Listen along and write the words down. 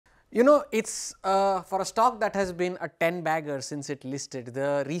You know, it's for a stock that has been a 10 bagger since it listed.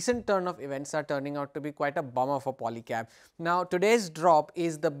 The recent turn of events are turning out to be quite a bummer for Polycab. Now, today's drop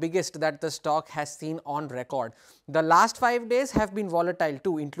is the biggest that the stock has seen on record. The last 5 days have been volatile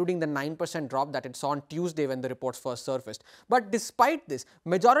too, including the 9% drop that it saw on Tuesday when the reports first surfaced. But despite this,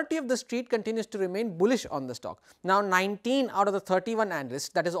 majority of the street continues to remain bullish on the stock. Now, 19 out of the 31 analysts,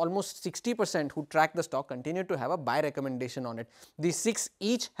 that is almost 60% who track the stock, continue to have a buy recommendation on it. These 6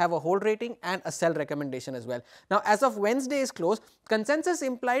 each have a hold rating and a sell recommendation as well. Now, as of Wednesday's close, consensus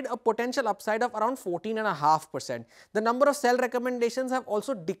implied a potential upside of around 14.5%. The number of sell recommendations have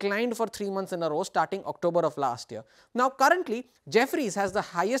also declined for 3 months in a row starting October of last year. Now, currently, Jefferies has the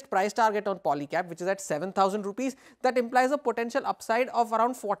highest price target on Polycab, which is at 7,000 rupees. That implies a potential upside of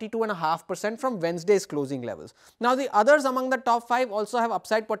around 42.5% from Wednesday's closing levels. Now, the others among the top 5 also have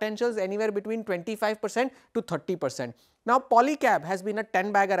upside potentials anywhere between 25% to 30%. Now, Polycab has been a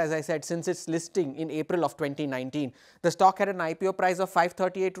 10 bagger, as I said, since its listing in April of 2019. The stock had an IPO price of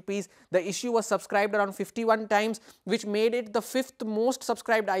 538 rupees. The issue was subscribed around 51 times, which made it the 5th most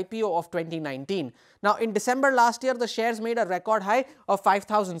subscribed IPO of 2019. Now, in December last year, the shares made a record high of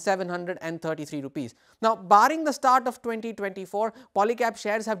 5,733 rupees. Now, barring the start of 2024, Polycab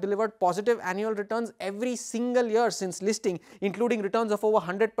shares have delivered positive annual returns every single year since listing, including returns of over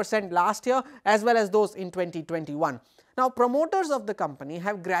 100% last year as well as those in 2021. Now, promoters of the company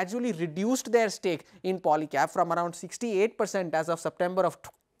have gradually reduced their stake in Polycab from around 68% as of September of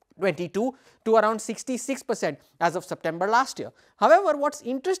 22 to around 66% as of September last year. However, what's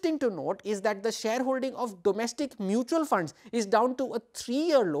interesting to note is that the shareholding of domestic mutual funds is down to a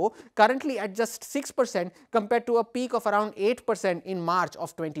 3-year low, currently at just 6% compared to a peak of around 8% in March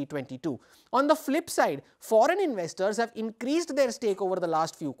of 2022. On the flip side, foreign investors have increased their stake over the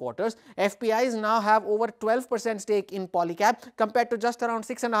last few quarters. FPIs now have over 12% stake in Polycab compared to just around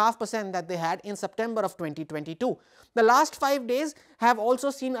 6.5% that they had in September of 2022. The last 5 days have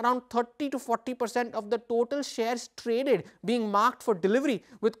also seen around 30 to 40% of the total shares traded being marked for delivery,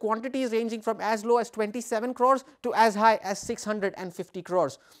 with quantities ranging from as low as 27 crores to as high as 650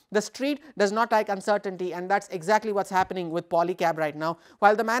 crores. The street does not like uncertainty, and that's exactly what's happening with Polycab right now.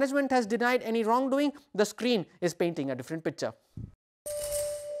 While the management has denied any wrongdoing, the screen is painting a different picture.